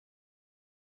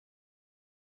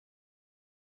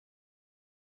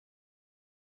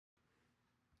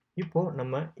இப்போ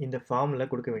நம்ம இந்த ஃபார்மில்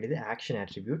கொடுக்க வேண்டியது ஆக்ஷன்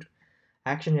ஆட்ரிபியூட்.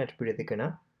 ஆக்ஷன் ஆட்ரிபியூட் எதுக்குன்னா,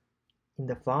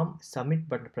 இந்த ஃபார்ம் சப்மிட்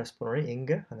பட்டன் ப்ரெஸ் பண்ணோடனே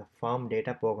எங்கே அந்த ஃபார்ம்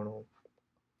டேட்டா போகணும்.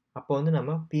 அப்போ வந்து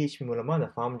நம்ம PHP மூலமாக அந்த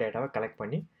ஃபார்ம் டேட்டாவை கலெக்ட்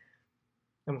பண்ணி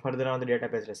நம்ம ஃபர்தராக வந்து டேட்டா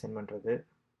பேஸில் சென்ட் பண்ணுறது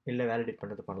இல்லை வேலிடேட்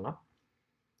பண்ணுறது பண்ணலாம்.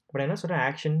 இப்போ என்ன சொல்கிறேன்,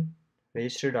 ஆக்ஷன்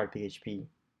register.php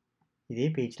இதே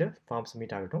பேஜில் ஃபார்ம்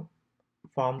சப்மிட் ஆகட்டும்.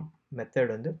 ஃபார்ம்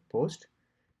மெத்தட் வந்து போஸ்ட்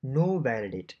நோ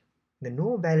வேலிடேட். இந்த நோ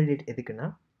வேலிடேட் எதுக்குன்னா,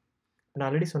 நான்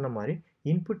ஆல்ரெடி சொன்ன மாதிரி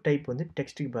இன்புட் டைப் வந்து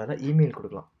டெக்ஸ்ட்டுக்கு பதிலாக இமெயில்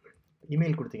கொடுக்கலாம்.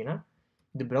 இமெயில் கொடுத்தீங்கன்னா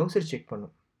இது ப்ரௌசர் செக்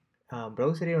பண்ணும்.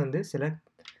 ப்ரௌசரே வந்து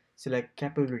சில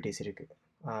கேப்பபிலிட்டிஸ் இருக்குது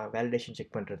வேலிடேஷன்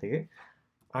செக் பண்ணுறதுக்கு.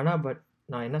 ஆனால்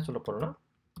நான் என்ன சொல்ல போகிறேன்னா,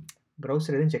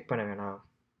 ப்ரௌசர் எதுவும் செக் பண்ண வேணாம்,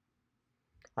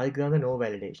 அதுக்கு தான் வந்து நோ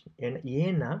வேலிடேஷன்.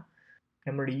 ஏன்னா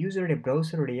நம்மளுடைய யூசருடைய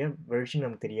ப்ரௌசருடைய வெர்ஷன்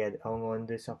நமக்கு தெரியாது. அவங்க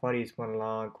வந்து சஃபாரி யூஸ்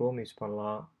பண்ணலாம், க்ரோம் யூஸ்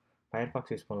பண்ணலாம்,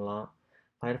 ஃபயர்ஃபாக்ஸ் யூஸ் பண்ணலாம்.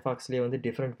 ஃபயர்ஃபாக்ஸ்லேயே வந்து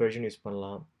டிஃப்ரெண்ட் வெர்ஷன் யூஸ்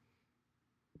பண்ணலாம்.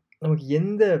 நமக்கு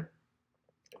எந்த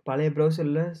பழைய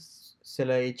ப்ரௌசரில் சில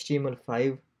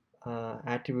HTML5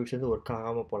 ஆட்ரிபியூட்ஸ் வந்து ஒர்க்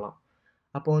ஆகாமல் போகலாம்.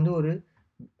 அப்போ வந்து ஒரு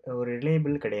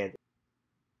ரிலையபிள் கிடையாது.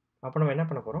 அப்போ நம்ம என்ன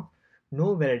பண்ண போகிறோம், நோ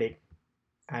வேலிடேட்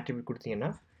ஆட்ரிபியூட் கொடுத்தீங்கன்னா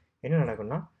என்ன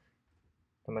நடக்கும்னா,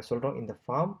 நம்ம சொல்கிறோம் இந்த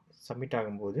ஃபார்ம் சப்மிட்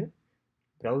ஆகும்போது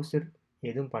ப்ரௌசர்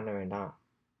எதுவும் பண்ண வேண்டாம்,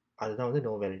 அதுதான் வந்து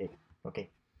நோ வேலிடேட். ஓகே,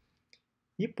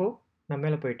 இப்போது நான்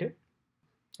மேலே போயிட்டு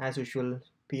as usual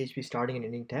PHP starting and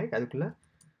ending take, அதுக்குள்ளே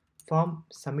ஃபார்ம்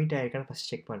சப்மிட் ஆகிருக்கான்னு ஃபஸ்ட்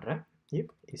செக் பண்ணுறேன்.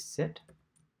 இப் இஸ் செட்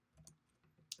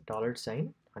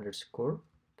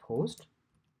 $_post.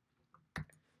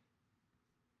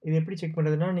 இது எப்படி செக்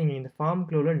பண்ணுறதுன்னா, நீங்கள் இந்த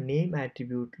ஃபார்முக்குள்ள உள்ள நேம்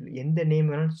ஆட்ரிபியூட் எந்த நேம்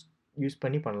வேணாலும் யூஸ்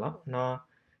பண்ணி பண்ணலாம். நான்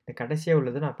இந்த கடைசியாக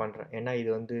உள்ளதை நான் பண்ணுறேன், ஏன்னா இது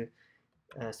வந்து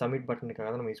சப்மிட் பட்டனுக்காக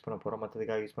தான் நம்ம யூஸ் பண்ண போகிறோம்,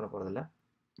 மற்றதுக்காக யூஸ் பண்ண போகிறதில்ல.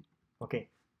 ஓகே,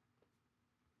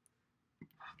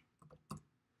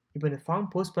 இப்போ இந்த ஃபார்ம்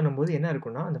போஸ்ட் பண்ணும்போது என்ன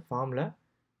இருக்குன்னா, அந்த ஃபார்மில்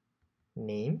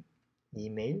நேம்,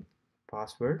 இமெயில்,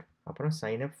 பாஸ்வேர்டு, அப்புறம்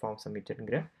சைன்அப், ஃபார்ம்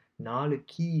சப்மிட்டட்ங்கிற 4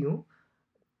 கீயும்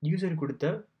யூசர் கொடுத்த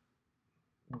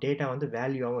டேட்டா வந்து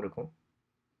வேல்யூவாகவும் இருக்கும்.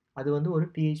 அது வந்து ஒரு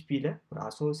PHPயில் ஒரு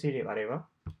அசோசியேட்டிவ் அரேவாக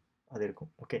அது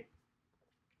இருக்கும். ஓகே,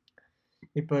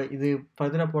 இப்போ இது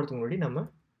ஃபர்தராக போகிறதுக்கு முன்னாடி நம்ம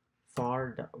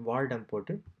வால்டம்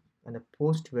போட்டு அந்த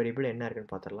போஸ்ட் வேரியபிள் என்ன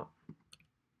இருக்குன்னு பார்த்துடலாம்.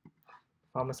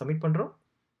 ஃபார்மை சப்மிட் பண்ணுறோம்.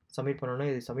 சப்மிட் பண்ணோன்னா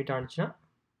இது சப்மிட் ஆனிச்சுன்னா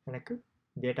எனக்கு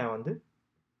டேட்டா வந்து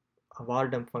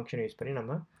வால்டம் ஃபங்க்ஷன் யூஸ் பண்ணி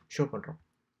நம்ம ஷோ பண்ணுறோம்.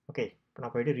 ஓகே, இப்போ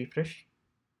நான் போய்ட்டு ரீஃப்ரெஷ்,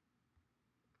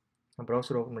 நான்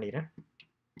ப்ரௌசர் ஓப்பன் பண்ணிக்கிறேன்.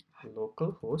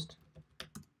 லோக்கல் ஹோஸ்ட்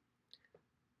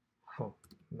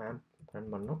மேம்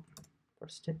ரன் பண்ணோம்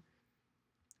ஃபர்ஸ்ட்டு.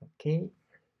 ஓகே,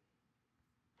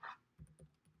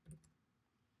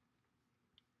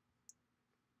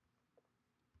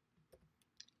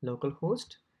 லோக்கல்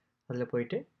ஹோஸ்ட், அதில்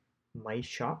போயிட்டு மை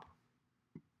ஷாப்,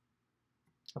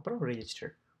 அப்புறம்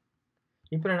ரெஜிஸ்டர்.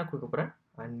 இப்போ நான் என்ன கொடுக்க போகிறேன்,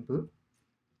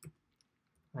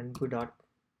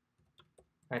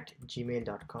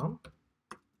 anbu.@gmail.com.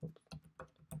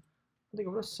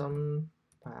 அதுக்கப்புறம் சம்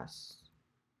பாஸ்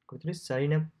கொடுத்துட்டு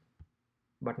சைன்அப்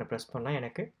பட்டனை ப்ரெஸ் பண்ணால்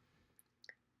எனக்கு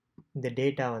இந்த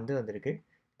டேட்டா வந்து வந்திருக்கு.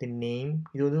 இது நேம்,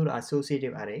 இது வந்து ஒரு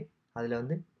அசோசியேட்டிவ் அரே. அதில்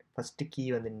வந்து ஃபஸ்ட்டு கீ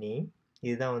வந்து நேம்,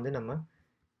 இதுதான் வந்து நம்ம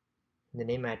இந்த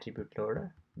நேம் ஆட்ரிபியூட்டோட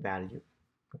வேல்யூ.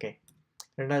 ஓகே,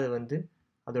 ரெண்டாவது வந்து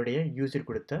அதோடைய யூசர்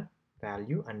கொடுத்த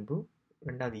வேல்யூ அன்பு.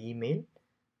 ரெண்டாவது இமெயில்,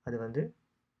 அது வந்து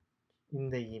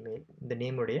இந்த இமெயில், இந்த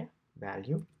நேமுடைய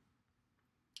வேல்யூ,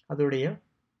 அதோடைய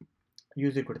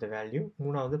யூசர் கொடுத்த வேல்யூ.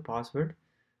 மூணாவது பாஸ்வேர்டு,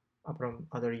 அப்புறம்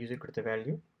அதோட யூசர் கொடுத்த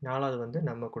வேல்யூ. நாலாவது வந்து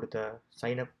நம்ம கொடுத்த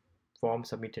சைன்அப் ஃபார்ம்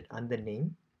சப்மிட்டட் அந்த நேம்.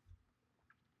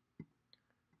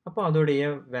 அப்போ அதோடைய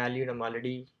வேல்யூ நம்ம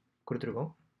ஆல்ரெடி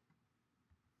கொடுத்துருக்கோம்,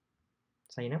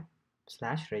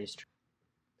 signup/register.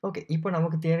 ஓகே, இப்போ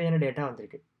நமக்கு தேவையான டேட்டா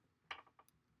வந்திருக்கு.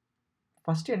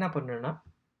 ஃபஸ்ட்டு என்ன பண்ணணும்னா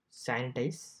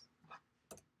சானிடைஸ்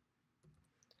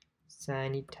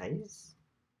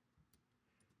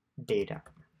டேட்டா,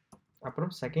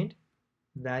 அப்புறம் செகண்ட்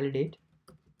வேலிடேட்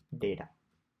டேட்டா.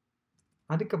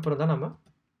 அதுக்கப்புறம் தான் நம்ம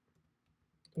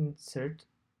insert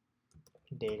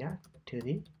data to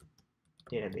the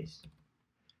database.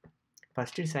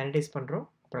 First sanitise பண்ணுறோம்,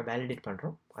 அப்புறம் வேலிடேட்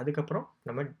பண்ணுறோம், அதுக்கப்புறம்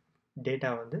நம்ம டேட்டா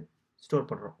வந்து ஸ்டோர்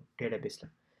பண்ணுறோம் டேட்டாபேஸில்.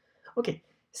 ஓகே,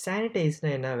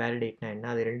 சானிடைஸ்னால் என்ன, வேலிடேட்னா என்ன,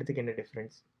 அது ரெண்டுத்துக்கு என்ன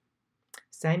டிஃப்ரென்ஸ்?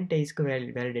 சானிடைஸ்க்கும்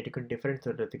வேலிடேட்டுக்கும் டிஃப்ரென்ஸ்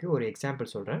சொல்கிறதுக்கு ஒரு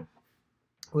எக்ஸாம்பிள் சொல்கிறேன்.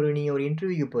 நீங்கள் ஒரு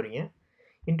இன்டர்வியூக்கு போகிறீங்க.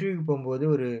 இன்டர்வியூக்கு போகும்போது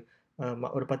ஒரு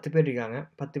 10 பேர் இருக்காங்க,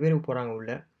 10 பேருக்கு போகிறாங்க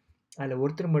உள்ள. அதில்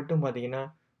ஒருத்தர் மட்டும் பார்த்தீங்கன்னா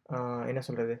என்ன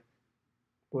சொல்கிறது,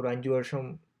 ஒரு 5 வருஷம்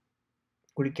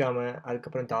குளிக்காமல்,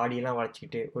 அதுக்கப்புறம் தாடியெல்லாம்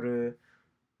வளைச்சிக்கிட்டு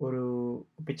ஒரு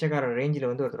பிச்சைக்கார ரேஞ்சில்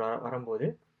வந்து ஒருத்தர் வரும்போது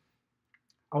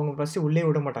அவங்க ஃபஸ்ட்டு உள்ளே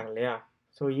விட மாட்டாங்க இல்லையா?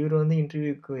 ஸோ இவர் வந்து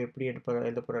இன்டர்வியூக்கு எப்படி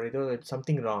எழுத போகிறார், ஏதோ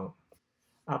சம்திங் ராங்.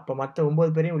 அப்போ மற்ற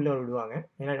 9 பேரையும் உள்ளே விடுவாங்க.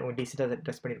 ஏன்னா அவங்க டீசெண்டாக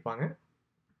ட்ரெஸ் பண்ணியிருப்பாங்க.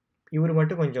 இவர்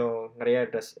மட்டும் கொஞ்சம்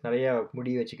நிறையா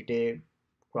முடி வச்சுக்கிட்டு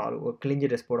ஒரு கிழிஞ்ச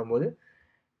ட்ரெஸ் போடும்போது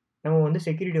நம்ம வந்து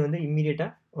செக்யூரிட்டி வந்து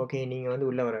இம்மீடியட்டாக ஓகே நீங்கள் வந்து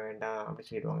உள்ளே வர வேண்டாம் அப்படின்னு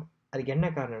சொல்லிடுவாங்க. அதுக்கு என்ன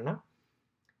காரணம்னா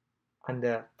அந்த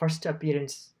ஃபர்ஸ்ட்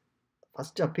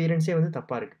அப்பியரன்ஸே வந்து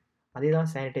தப்பாக இருக்குது. அதே தான்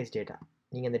சானிடைஸ் டேட்டா.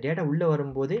 நீங்கள் அந்த டேட்டா உள்ளே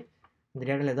வரும்போது இந்த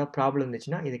டேட்டாவில் ஏதாவது ப்ராப்ளம்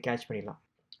இருந்துச்சுன்னா இதை கேட்ச் பண்ணிடலாம்.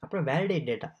 அப்புறம் வேலிடேட்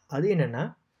டேட்டா. அது என்னென்னா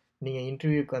நீங்கள்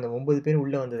இன்டர்வியூக்கு அந்த 9 பேர்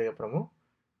உள்ளே வந்ததுக்கப்புறமும்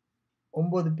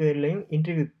 9 பேர்லேயும்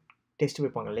இன்டர்வியூ டெஸ்ட்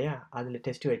வைப்பாங்க இல்லையா, அதில்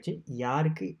டெஸ்ட் வச்சு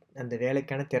யாருக்கு அந்த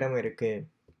வேலைக்கான திறமை இருக்குது,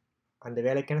 அந்த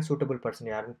வேலைக்கான சூட்டபிள்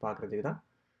பர்சன் யாருன்னு பார்க்குறதுக்கு தான்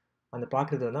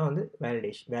பார்க்குறது வந்து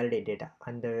வேலிடேட் டேட்டா.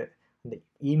 அந்த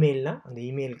இமெயில்னால் அந்த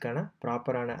இமெயிலுக்கான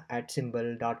ப்ராப்பரான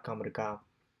 @symbol.com இருக்கா,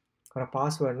 அப்புறம்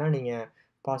பாஸ்வேர்ட்னால் நீங்கள்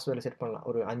பாஸ்வேர்டில் செட் பண்ணலாம்.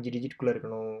 ஒரு 5 டிஜிட்குள்ளே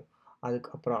இருக்கணும்.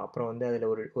 அப்புறம் வந்து அதில்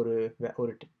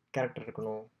ஒரு கேரக்டர்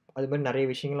இருக்கணும். அது மாதிரி நிறைய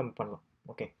விஷயங்கள் நம்ம பண்ணலாம்.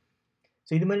 ஓகே,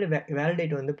 ஸோ இது மாதிரி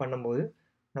வேலிடேட் வந்து பண்ணும்போது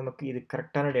நமக்கு இது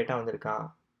கரெக்டான டேட்டா வந்திருக்கா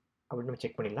அப்படின்னு நம்ம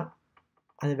செக் பண்ணிடலாம்.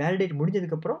 அது வேலிடேட்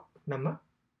முடிஞ்சதுக்கப்புறம் நம்ம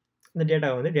இந்த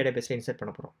டேட்டாவை வந்து டேட்டா பேஸில் இன்சர்ட்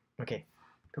பண்ண போகிறோம். ஓகே,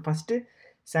 இப்போ ஃபஸ்ட்டு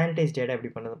சானிடைஸ் டேட்டா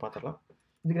எப்படி பண்ணது பார்த்துடலாம்.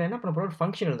 இதுக்கு நான் என்ன பண்ண போகிறேன், ஒரு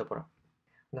ஃபங்க்ஷன் எழுத போகிறேன்.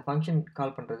 அந்த ஃபங்க்ஷன்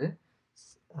கால் பண்ணுறது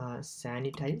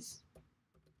சானிடைஸ்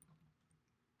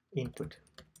இன்புட்.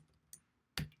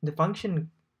 இந்த ஃபங்க்ஷன்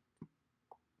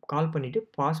கால் பண்ணிவிட்டு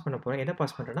பாஸ் பண்ண போகிறேன். எதை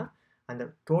பாஸ் பண்ணுறேன்னா அந்த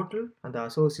டோட்டல் அந்த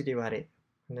அசோசியேட்டிவ் அரே,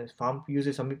 அந்த ஃபார்ம்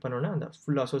யூஸர் சப்மிட் பண்ணோன்னா அந்த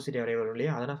ஃபுல் அசோசியேட்டிவ் அரே வரும்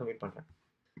இல்லையா, அதை நான் சப்மிட் பண்ணுறேன்.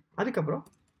 அதுக்கப்புறம்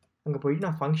அங்கே போயிட்டு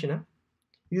நான் ஃபங்க்ஷனை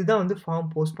இதுதான் வந்து ஃபார்ம்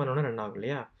போஸ்ட் பண்ணோன்னா ரன் ஆகும்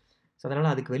இல்லையா, ஸோ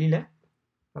அதனால் அதுக்கு வெளியில்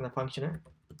அந்த ஃபங்க்ஷனை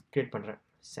க்ரியேட் பண்ணுறேன்.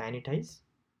 Sanitise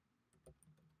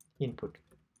input.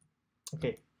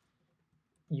 Okay,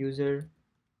 user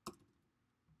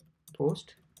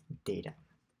post data.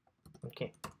 Okay,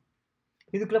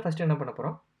 இதுக்குள்ளே ஃபஸ்ட்டு என்ன பண்ண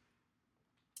போகிறோம்,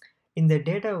 இந்த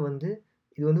டேட்டாவை வந்து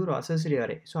இது வந்து ஒரு அசோசியேட்டிவ்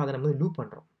அரே, ஸோ அதை நம்ம வந்து லூப்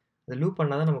பண்ணுறோம். அந்த லூப்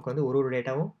பண்ணால் தான் நமக்கு வந்து ஒரு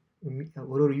டேட்டாவும்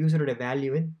ஒரு யூசரோட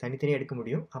வேல்யூவை தனித்தனியாக எடுக்க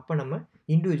முடியும். அப்போ நம்ம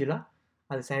இண்டிவிஜுவலாக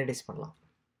அதை சானிடைஸ் பண்ணலாம்.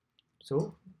 ஸோ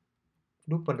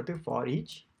லூப் பண்ணுறதுக்கு ஃபார்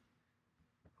ஈச்,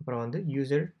 அப்புறம் வந்து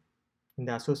யூசர் இந்த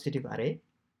அசோசியேட்டிவ் அரே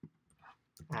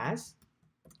ஆஸ்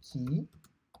கீ,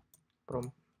 அப்புறம்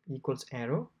ஈக்குவல்ஸ்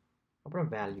ஏரோ, அப்புறம்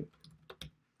வேல்யூ.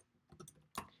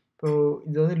 இப்போது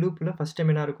இது வந்து லூப்பில் ஃபஸ்ட்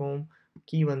டைம் என்ன இருக்கும்,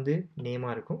 கீ வந்து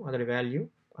நேமாக இருக்கும், அதோட வேல்யூ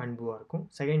அன்புவாக இருக்கும்.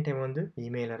 செகண்ட் டைம் வந்து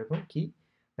இமெயிலாக இருக்கும், கீ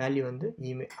வேல்யூ வந்து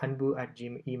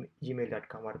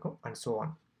anbu@gmail.com இருக்கும், அண்ட் ஸோ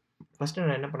ஆன். ஃபஸ்ட்டு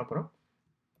நான் என்ன பண்ண போகிறோம்,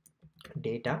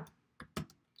 டேட்டா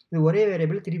இது ஒரே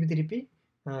வேரியபிள் திருப்பி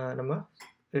நம்ம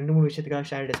 2-3 விஷயத்துக்காக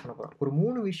சானிடைஸ் பண்ண போகிறோம். ஒரு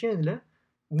 3 விஷயம் இதில்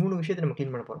 3 விஷயத்தை நம்ம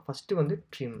க்ளீன் பண்ண போகிறோம். ஃபஸ்ட்டு வந்து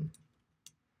ட்ரிம்.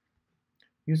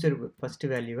 யூசர் ஃபஸ்ட்டு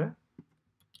வேல்யூவை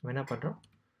நம்ம என்ன பண்ணுறோம்,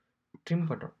 ட்ரிம்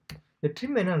பண்ணுறோம். இந்த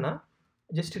ட்ரிம் என்னன்னா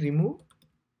just remove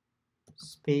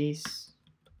space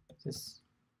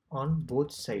on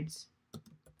both sides.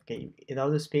 Okay,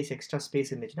 ஏதாவது எக்ஸ்ட்ரா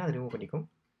ஸ்பேஸ் இருந்துச்சுன்னா அதை ரிமூவ் பண்ணிக்கும்.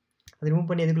 அது ரிமூவ்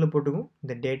பண்ணி எதுக்குள்ளே போட்டுக்கும்,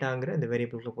 இந்த டேட்டாங்கிற இந்த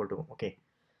வேரியபிளுக்குள்ளே போட்டுக்கும். ஓகே,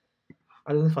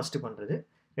 அது வந்து ஃபஸ்ட்டு பண்ணுறது.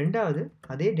 ரெண்டாவது,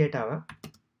 அதே டேட்டாவை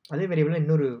அதே வேரியபிளில்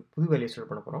இன்னொரு புது வேல்யூ ஸ்டோர்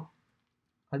பண்ண போகிறோம்.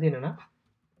 அது என்னென்னா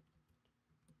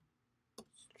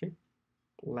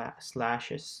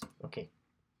ஸ்லாஷஸ். ஓகே,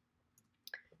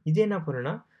 இது என்ன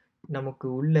பண்ணுன்னா நமக்கு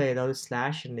உள்ள ஏதாவது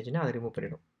ஸ்லாஷ் இருந்துச்சுன்னா அதை ரிமூவ்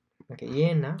பண்ணிடும். ஓகே,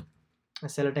 ஏன்னா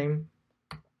சில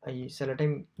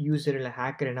டைம் யூசர் இல்லை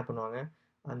ஹேக்கர் என்ன பண்ணுவாங்க,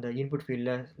 அந்த இன்புட்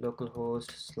ஃபீல்டில் லோக்கல்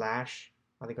ஹோஸ்ட் ஸ்லாஷ்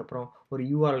அதுக்கப்புறம் ஒரு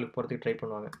யூஆர்எலுக்கு போகிறதுக்கு ட்ரை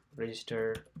பண்ணுவாங்க,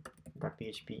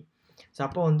 register.php. ஸோ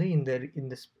அப்போ வந்து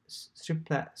இந்த ஸ்ட்ரிப்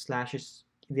ஸ்லாஷஸ்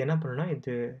இது என்ன பண்ணுன்னா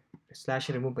இது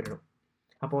ஸ்லாஷை ரிமூவ் பண்ணிடும்.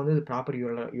 அப்போ வந்து இது ப்ராப்பர்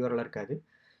யூஆர்எலாக இருக்காது.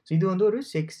 ஸோ இது வந்து ஒரு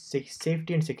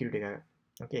சேஃப்டி அண்ட் செக்யூரிட்டிக்காக.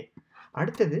 ஓகே,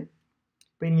 அடுத்தது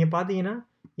இப்போ நீங்கள் பார்த்தீங்கன்னா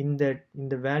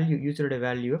இந்த வேல்யூ யூசரோட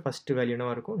வேல்யூவை ஃபஸ்ட்டு வேல்யூ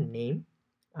என்னவாக இருக்கும், நேம்,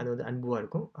 அது வந்து அன்புவாக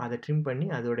இருக்கும். அதை ட்ரிம் பண்ணி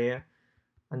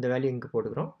அந்த வேல்யூ இங்கே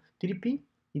போட்டுக்கிறோம். திருப்பி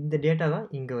இந்த டேட்டா தான்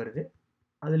இங்கே வருது.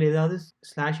 அதில் ஏதாவது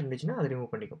ஸ்லாஷ் இருந்துச்சுன்னா அதை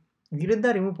ரிமூவ் பண்ணிக்கும்.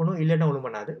 இருந்தால் ரிமூவ் பண்ணும், இல்லைன்னா ஒன்றும்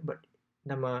பண்ணாது. பட்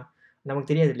நமக்கு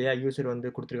தெரியாது இல்லையா யூசர் வந்து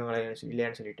கொடுத்துருக்காங்களா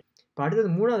இல்லையான்னு சொல்லிட்டு. இப்போ அடுத்தது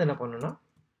மூணாவது என்ன பண்ணணும்னா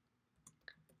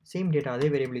சேம் டேட்டா அதே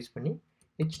வேரியபிள் யூஸ் பண்ணி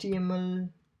HTML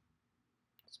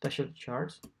ஸ்பெஷல்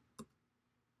சார்ட்ஸ்,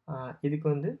 இதுக்கு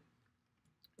வந்து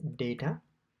டேட்டா,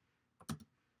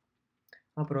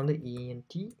 அப்புறம் வந்து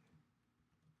ENT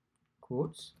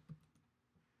கோட்ஸ்,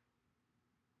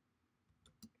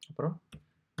 அப்புறம்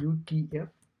UTF-8.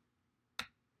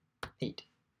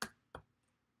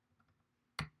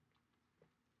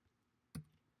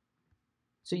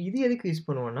 ஸோ இது எதுக்கு யூஸ்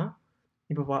பண்ணுவோன்னா,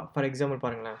 இப்போ ஃபார் எக்ஸாம்பிள்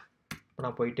பாருங்களேன், இப்போ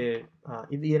நான் போயிட்டு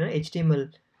இது என்ன HTML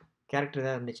கேரக்டர்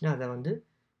ஏதாவது இருந்துச்சுன்னா அதை வந்து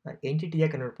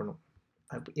என்டிட்டியாக கன்வெர்ட் பண்ணும்.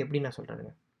 எப்படி நான்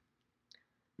சொல்கிறேங்க,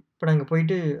 இப்போ நாங்கள்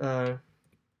போயிட்டு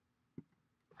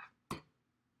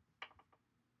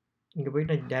இங்கே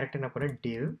போயிட்டு நான் டேரெக்டாக என்ன பண்ணேன்,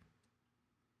 div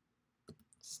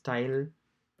style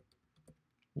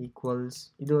equals,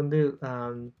 இது வந்து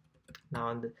நான்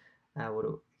வந்து ஒரு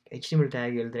HTML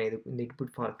டேக் எழுதுகிறேன். இது இந்த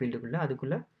இன்புட் ஃபீல்டுக்குள்ளே,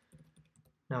 அதுக்குள்ளே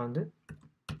நான் வந்து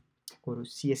ஒரு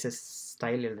CSS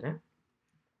ஸ்டைல் எழுதுகிறேன்.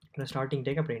 ஸ்டார்டிங்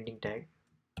டேக் அப்புறம் ending take.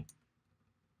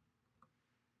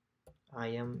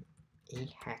 I am a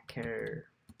hacker.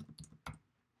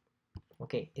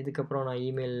 Okay, இதுக்கப்புறம் நான்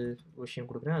இமெயில் விஷயம்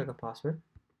கொடுக்குறேன். அதுக்கு பாஸ்வேர்ட்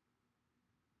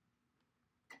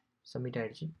சப்மிட்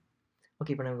ஆகிடுச்சு.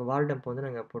 ஓகே, இப்போ நாங்கள் வால் டம்ப் வந்து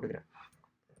நாங்கள் போட்டுக்கிறேன்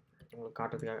உங்களுக்கு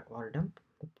காட்டுறதுக்காக. வால் டம்ப்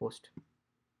போஸ்ட்.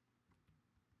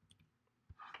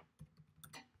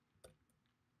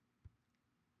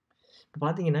 இப்போ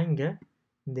பார்த்தீங்கன்னா இங்கே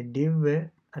இந்த div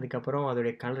அதுக்கப்புறம்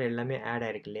அதோடைய கலர் எல்லாமே ஆட்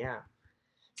ஆகிருக்கு இல்லையா?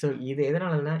 ஸோ இது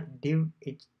எதனாலன்னா div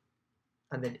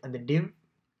அந்த div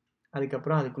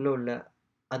அதுக்கப்புறம் அதுக்குள்ளே உள்ள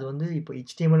அது வந்து இப்போ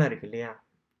HTML இருக்குது இல்லையா?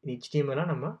 இது HTML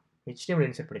நம்ம HTML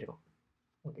இன்சர்ட் பண்ணியிருக்கோம்.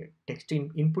 ஓகே, டெக்ஸ்ட்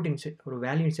இன்புட் இன்சர்ட், ஒரு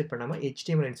வேல்யூ இன்சர்ட் பண்ணாமல்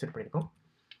HTML இன்சர்ட் பண்ணியிருக்கோம்.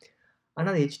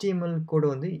 ஆனால் அது HTML கோடு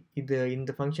வந்து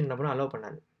இந்த ஃபங்க்ஷன் என்ன பண்ணால் அலோவ்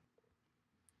பண்ணாது.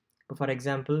 இப்போ ஃபார்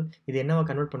எக்ஸாம்பிள் இது என்னவா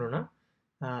கன்வெர்ட் பண்ணணும்னா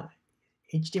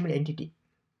HTML என்டிட்டி.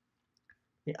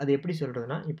 அது எப்படி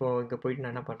சொல்கிறதுனா, இப்போது இங்கே போயிட்டு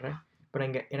நான் என்ன பண்ணுறேன், இப்போ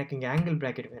நான் எனக்கு இங்கே ஆங்கிள்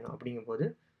ப்ராக்கெட் வேணும் அப்படிங்கும்போது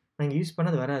நான் இங்கே யூஸ்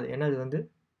பண்ணது வராது. ஏன்னா அது வந்து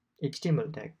HTML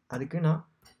டேக். அதுக்கு நான்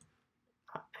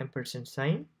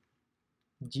 $sign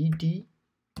GT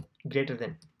greater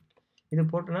than இது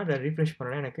போட்டோன்னா ரீஃப்ரெஷ்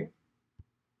பண்ணோன்னா எனக்கு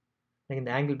இந்த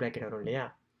ஆங்கிள் ப்ராக்கெட் வரும் இல்லையா?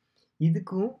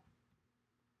 இதுக்கும்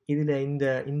இதில்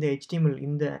இந்த HTML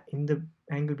இந்த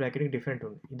ஆங்கிள் ப்ராக்கெட்டுக்கு டிஃப்ரெண்ட்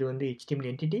உண்டு. இது வந்து HTML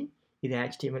என்டிட்டி, இது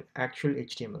ஆக்சுவல்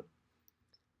HTML.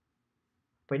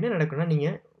 இப்போ என்ன நடக்கும்னா,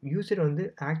 நீங்கள் யூசர் வந்து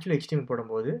ஆக்சுவல் HTML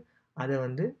போடும்போது அதை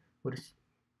வந்து ஒரு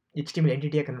HTML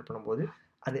என்டிட்டியாக கன்வெர்ட் பண்ணும்போது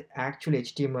அது ஆக்சுவல்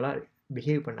HTML-ஆக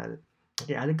பிஹேவ் பண்ணாது.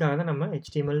 ஓகே, அதுக்காக தான் நம்ம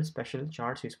HTML ஸ்பெஷல்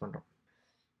சார்ட்ஸ் யூஸ் பண்ணுறோம்.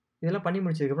 இதெல்லாம் பண்ணி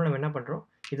முடிச்சதுக்கப்புறம் நம்ம என்ன பண்ணுறோம்,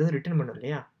 இது வந்து ரிட்டர்ன் பண்ணோம்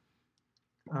இல்லையா?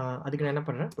 அதுக்கு நான் என்ன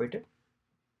பண்ணுறேன், போயிட்டு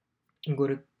இங்கே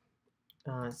ஒரு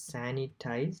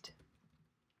sanitized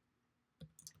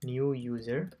new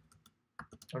user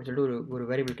அப்படின்னு சொல்லிட்டு ஒரு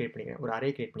வேரியபிள் கிரியேட் பண்ணிக்கிறேன், ஒரு அரே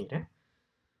கிரியேட் பண்ணிக்கிறேன்.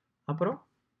 அப்புறம்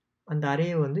அந்த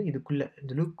அரேயை வந்து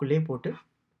இந்த லூப்புக்குள்ளே போட்டு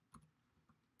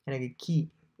எனக்கு கீ,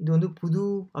 இது வந்து புது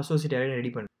அசோசியேட் அரே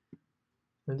ரெடி பண்ணுறேன்.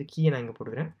 இது வந்து கீயை நான் இங்கே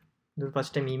போட்டுக்கிறேன். இது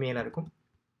ஃபஸ்ட் டைம் இமெயிலாக இருக்கும்.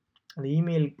 அந்த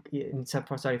இமெயில்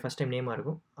ஃபஸ்ட் டைம் நேமாக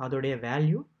இருக்கும். அதோடைய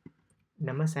வேல்யூ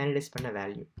நம்ம சானிடைஸ் பண்ண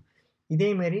வேல்யூ.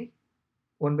 இதேமாரி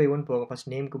 1 by 1 போகும்.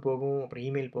 ஃபஸ்ட் நேமுக்கு போகும், அப்புறம்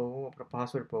இமெயில் போகும், அப்புறம்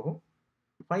பாஸ்வேர்ட் போகும்.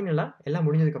 ஃபைனலாக எல்லாம்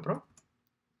முடிஞ்சதுக்கப்புறம்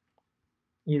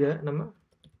இதை நம்ம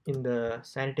இந்த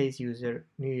சானிடைஸ்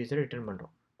நியூ யூசர் ரிட்டர்ன்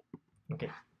பண்ணுறோம். ஓகே,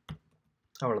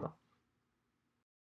 அவ்வளோதான்.